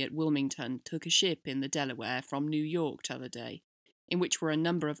army at Wilmington took a ship in the Delaware from New York t'other day, in which were a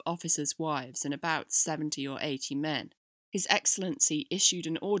number of officers' wives and about 70 or 80 men. His Excellency issued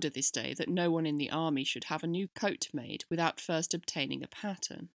an order this day that no one in the army should have a new coat made without first obtaining a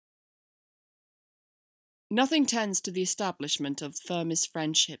pattern. Nothing tends to the establishment of firmest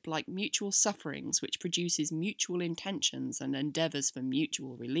friendship like mutual sufferings which produces mutual intentions and endeavours for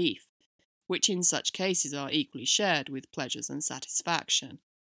mutual relief, which in such cases are equally shared with pleasures and satisfaction.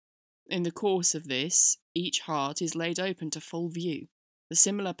 In the course of this, each heart is laid open to full view. The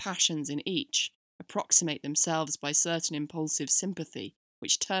similar passions in each approximate themselves by certain impulsive sympathy,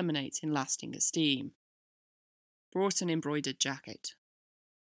 which terminates in lasting esteem. Brought an embroidered jacket.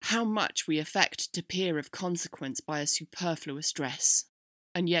 How much we affect to appear of consequence by a superfluous dress,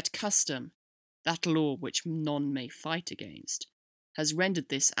 and yet custom, that law which none may fight against, has rendered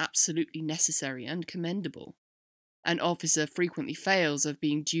this absolutely necessary and commendable. An officer frequently fails of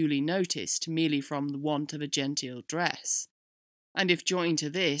being duly noticed merely from the want of a genteel dress, and if joined to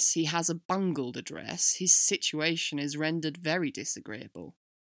this he has a bungled address, his situation is rendered very disagreeable.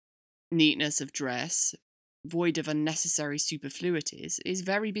 Neatness of dress, void of unnecessary superfluities, is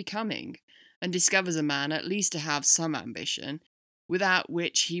very becoming, and discovers a man at least to have some ambition, without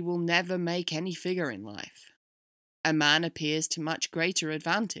which he will never make any figure in life. A man appears to much greater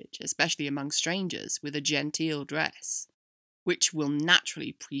advantage, especially among strangers, with a genteel dress, which will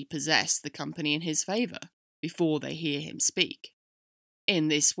naturally prepossess the company in his favour, before they hear him speak. In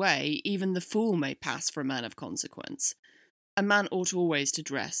this way, even the fool may pass for a man of consequence. A man ought always to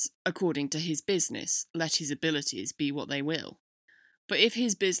dress according to his business, let his abilities be what they will. But if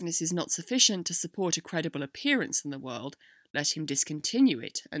his business is not sufficient to support a credible appearance in the world, let him discontinue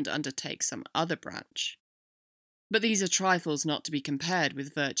it and undertake some other branch. But these are trifles not to be compared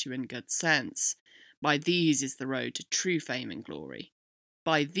with virtue and good sense. By these is the road to true fame and glory.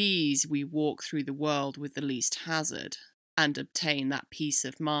 By these we walk through the world with the least hazard, and obtain that peace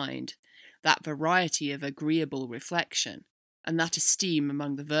of mind, that variety of agreeable reflection, and that esteem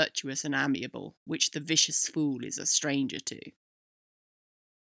among the virtuous and amiable, which the vicious fool is a stranger to.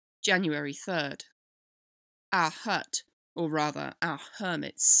 January 3rd. Our hut, or rather our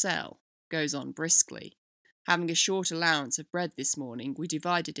hermit's cell, goes on briskly. Having a short allowance of bread this morning, we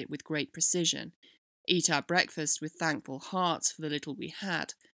divided it with great precision, eat our breakfast with thankful hearts for the little we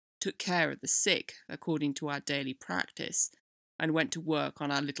had, took care of the sick according to our daily practice, and went to work on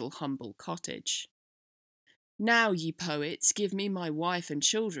our little humble cottage. Now, ye poets, give me my wife and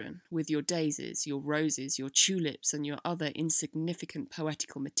children, with your daisies, your roses, your tulips, and your other insignificant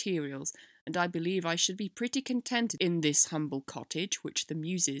poetical materials, and I believe I should be pretty contented in this humble cottage which the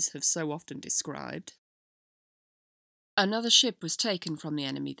Muses have so often described. Another ship was taken from the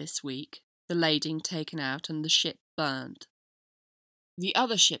enemy this week, the lading taken out and the ship burned. The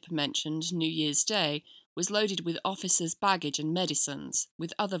other ship mentioned, New Year's Day, was loaded with officers' baggage and medicines,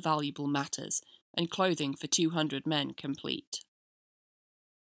 with other valuable matters, and clothing for 200 men complete.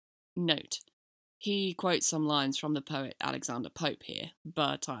 Note: he quotes some lines from the poet Alexander Pope here,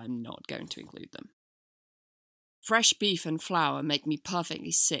 but I'm not going to include them. Fresh beef and flour make me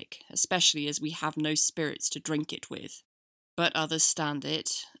perfectly sick, especially as we have no spirits to drink it with. But others stand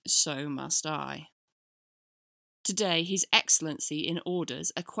it, so must I. Today His Excellency in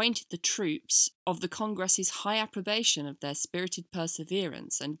orders acquainted the troops of the Congress's high approbation of their spirited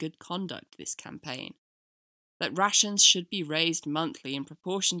perseverance and good conduct this campaign, that rations should be raised monthly in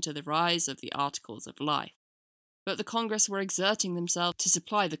proportion to the rise of the articles of life, but the Congress were exerting themselves to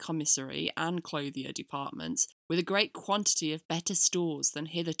supply the commissary and clothier departments with a great quantity of better stores than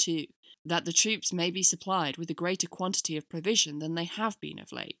hitherto, that the troops may be supplied with a greater quantity of provision than they have been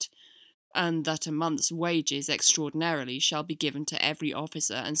of late, and that a month's wages extraordinarily shall be given to every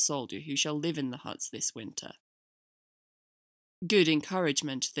officer and soldier who shall live in the huts this winter. Good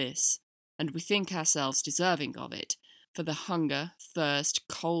encouragement this, and we think ourselves deserving of it, for the hunger, thirst,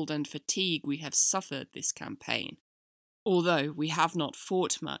 cold, and fatigue we have suffered this campaign. Although we have not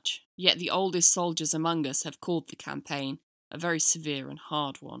fought much, yet the oldest soldiers among us have called the campaign a very severe and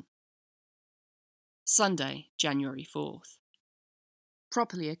hard one. Sunday, January 4th.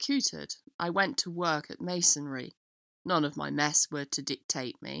 Properly accoutred, I went to work at masonry. None of my mess were to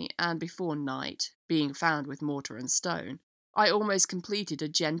dictate me, and before night, being found with mortar and stone, I almost completed a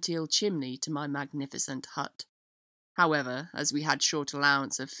genteel chimney to my magnificent hut. However, as we had short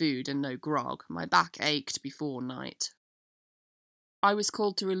allowance of food and no grog, my back ached before night. I was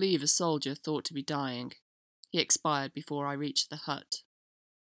called to relieve a soldier thought to be dying. He expired before I reached the hut.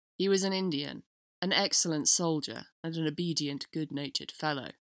 He was an Indian, an excellent soldier, and an obedient, good-natured fellow.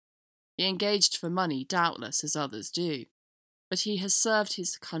 He engaged for money, doubtless, as others do, but he has served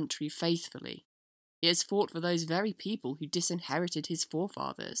his country faithfully. He has fought for those very people who disinherited his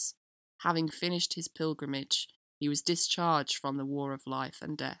forefathers. Having finished his pilgrimage, he was discharged from the war of life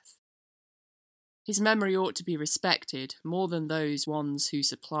and death. His memory ought to be respected more than those ones who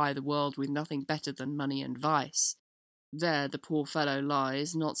supply the world with nothing better than money and vice. There the poor fellow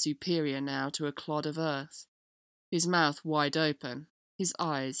lies, not superior now to a clod of earth, his mouth wide open, his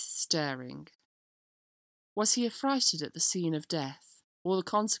eyes staring. Was he affrighted at the scene of death, or the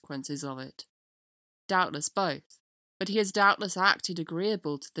consequences of it? Doubtless both, but he has doubtless acted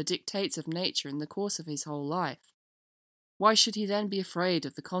agreeable to the dictates of nature in the course of his whole life. Why should he then be afraid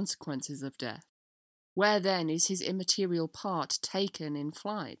of the consequences of death? Where then is his immaterial part taken in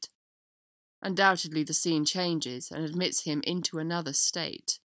flight? Undoubtedly the scene changes and admits him into another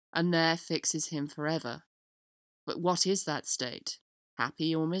state, and there fixes him forever. But what is that state?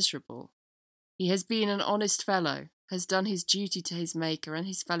 Happy or miserable? He has been an honest fellow, has done his duty to his Maker and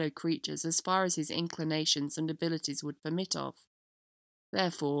his fellow creatures as far as his inclinations and abilities would permit of.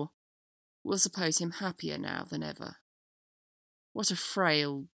 Therefore, we'll suppose him happier now than ever. What a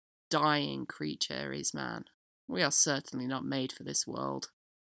frail, dying creature is man. We are certainly not made for this world.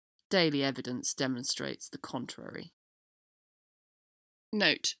 Daily evidence demonstrates the contrary.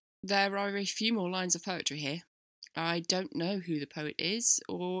 Note: there are a few more lines of poetry here. I don't know who the poet is,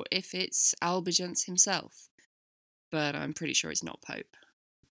 or if it's Albigen's himself, but I'm pretty sure it's not Pope.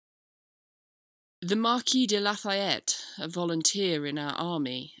 The Marquis de Lafayette, a volunteer in our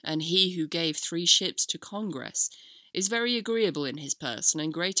army, and he who gave 3 ships to Congress, is very agreeable in his person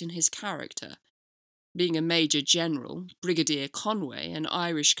and great in his character. Being a Major General, Brigadier Conway, an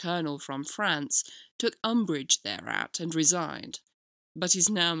Irish colonel from France, took umbrage thereat and resigned, but is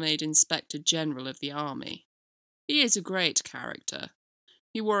now made Inspector General of the army. He is a great character.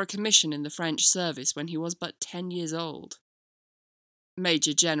 He wore a commission in the French service when he was but 10 years old.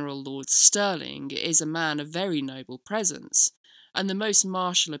 Major General Lord Stirling is a man of very noble presence, and the most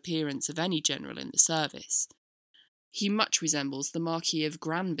martial appearance of any general in the service. He much resembles the Marquis of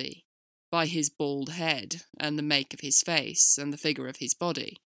Granby, by his bald head, and the make of his face, and the figure of his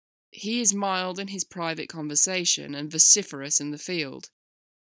body. He is mild in his private conversation, and vociferous in the field,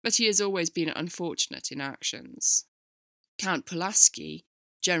 but he has always been unfortunate in actions. Count Pulaski,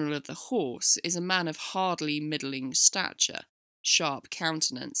 General of the Horse, is a man of hardly middling stature, sharp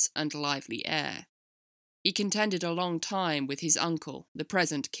countenance, and lively air. He contended a long time with his uncle, the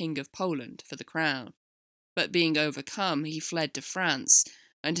present King of Poland, for the crown, but being overcome, he fled to France,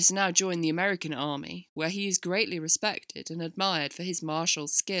 and has now joined the American army, where he is greatly respected and admired for his martial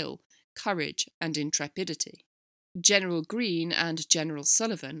skill, courage, and intrepidity. General Greene and General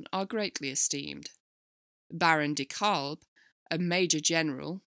Sullivan are greatly esteemed. Baron de Kalb, a major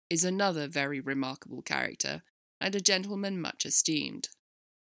general, is another very remarkable character, and a gentleman much esteemed.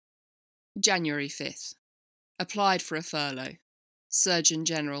 January 5th. Applied for a furlough. Surgeon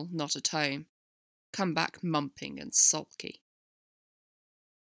General not at home. Come back mumping and sulky.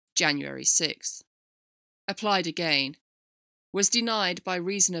 January 6th. Applied again. Was denied by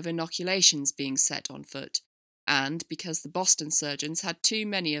reason of inoculations being set on foot, and because the Boston surgeons had too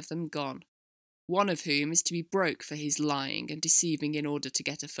many of them gone, one of whom is to be broke for his lying and deceiving in order to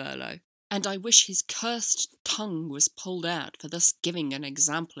get a furlough. And I wish his cursed tongue was pulled out for thus giving an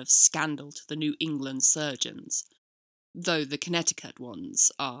example of scandal to the New England surgeons, though the Connecticut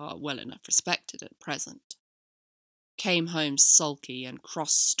ones are well enough respected at present. Came home sulky and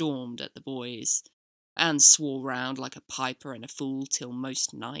cross-stormed at the boys, and swore round like a piper and a fool till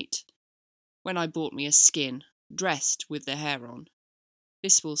most night, when I bought me a skin, dressed with the hair on.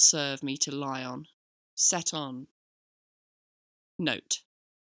 This will serve me to lie on. Set on. Note.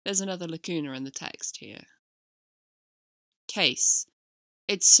 There's another lacuna in the text here. Case.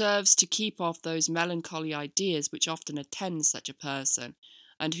 It serves to keep off those melancholy ideas which often attend such a person,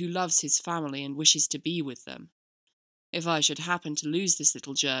 and who loves his family and wishes to be with them. If I should happen to lose this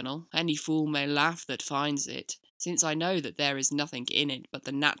little journal, any fool may laugh that finds it, since I know that there is nothing in it but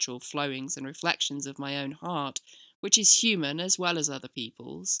the natural flowings and reflections of my own heart, which is human as well as other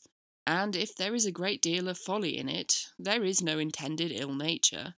people's, and if there is a great deal of folly in it, there is no intended ill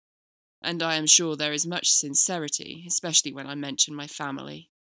nature, and I am sure there is much sincerity, especially when I mention my family,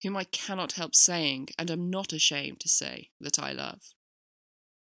 whom I cannot help saying, and am not ashamed to say, that I love.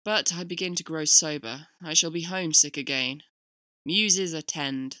 But I begin to grow sober. I shall be homesick again. Muses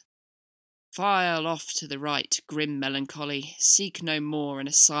attend. File off to the right, grim melancholy. Seek no more an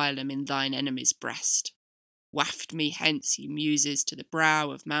asylum in thine enemy's breast. Waft me hence, ye muses, to the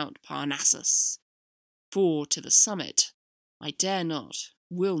brow of Mount Parnassus. For to the summit I dare not,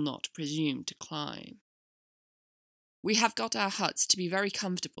 will not presume to climb. We have got our huts to be very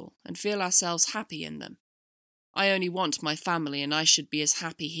comfortable, and feel ourselves happy in them. I only want my family, and I should be as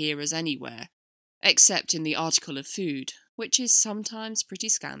happy here as anywhere, except in the article of food, which is sometimes pretty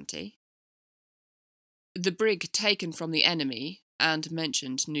scanty. The brig taken from the enemy, and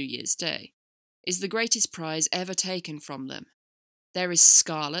mentioned New Year's Day, is the greatest prize ever taken from them. There is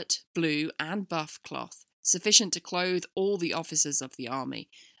scarlet, blue, and buff cloth, sufficient to clothe all the officers of the army,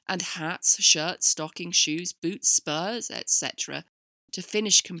 and hats, shirts, stockings, shoes, boots, spurs, etc., to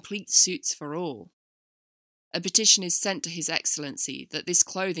finish complete suits for all. A petition is sent to His Excellency that this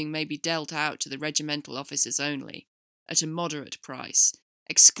clothing may be dealt out to the regimental officers only, at a moderate price,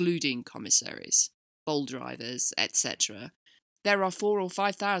 excluding commissaries, bowl drivers, etc. There are 4,000 or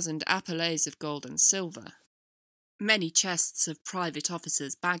 5,000 appelets of gold and silver, many chests of private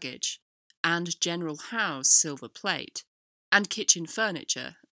officers' baggage, and General Howe's silver plate, and kitchen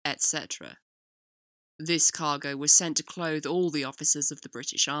furniture, etc. This cargo was sent to clothe all the officers of the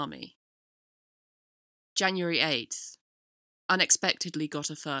British Army. January 8th. Unexpectedly got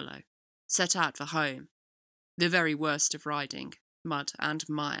a furlough. Set out for home. The very worst of riding, mud and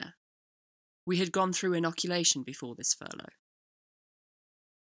mire. We had gone through inoculation before this furlough.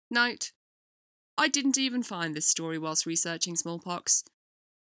 Note. I didn't even find this story whilst researching smallpox.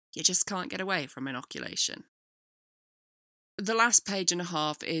 You just can't get away from inoculation. The last page and a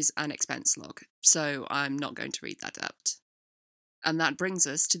half is an expense log, so I'm not going to read that out. And that brings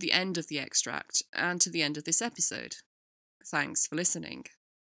us to the end of the extract and to the end of this episode. Thanks for listening.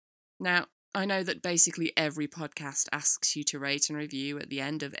 Now, I know that basically every podcast asks you to rate and review at the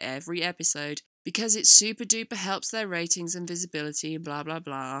end of every episode because it super duper helps their ratings and visibility, blah blah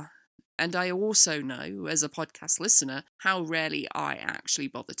blah. And I also know, as a podcast listener, how rarely I actually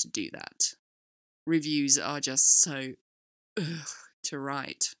bother to do that. Reviews are just so to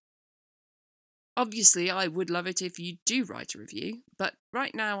write. Obviously, I would love it if you do write a review, but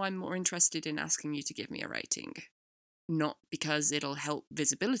right now I'm more interested in asking you to give me a rating. Not because it'll help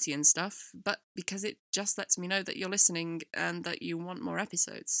visibility and stuff, but because it just lets me know that you're listening and that you want more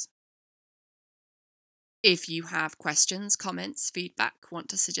episodes. If you have questions, comments, feedback, want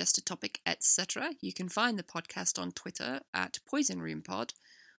to suggest a topic, etc., you can find the podcast on Twitter at PoisonRoomPod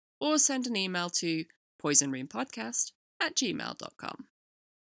or send an email to poisonroompodcast@gmail.com.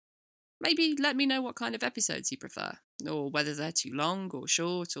 Maybe let me know what kind of episodes you prefer, or whether they're too long or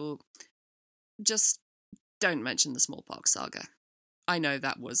short, or just don't mention the smallpox saga. I know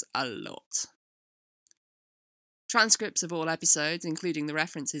that was a lot. Transcripts of all episodes, including the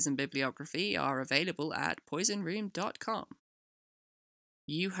references and bibliography, are available at poisonroom.com.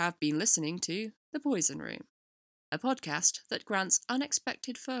 You have been listening to The Poison Room, a podcast that grants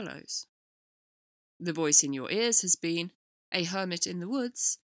unexpected furloughs. The voice in your ears has been a hermit in the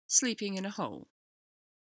woods, sleeping in a hole.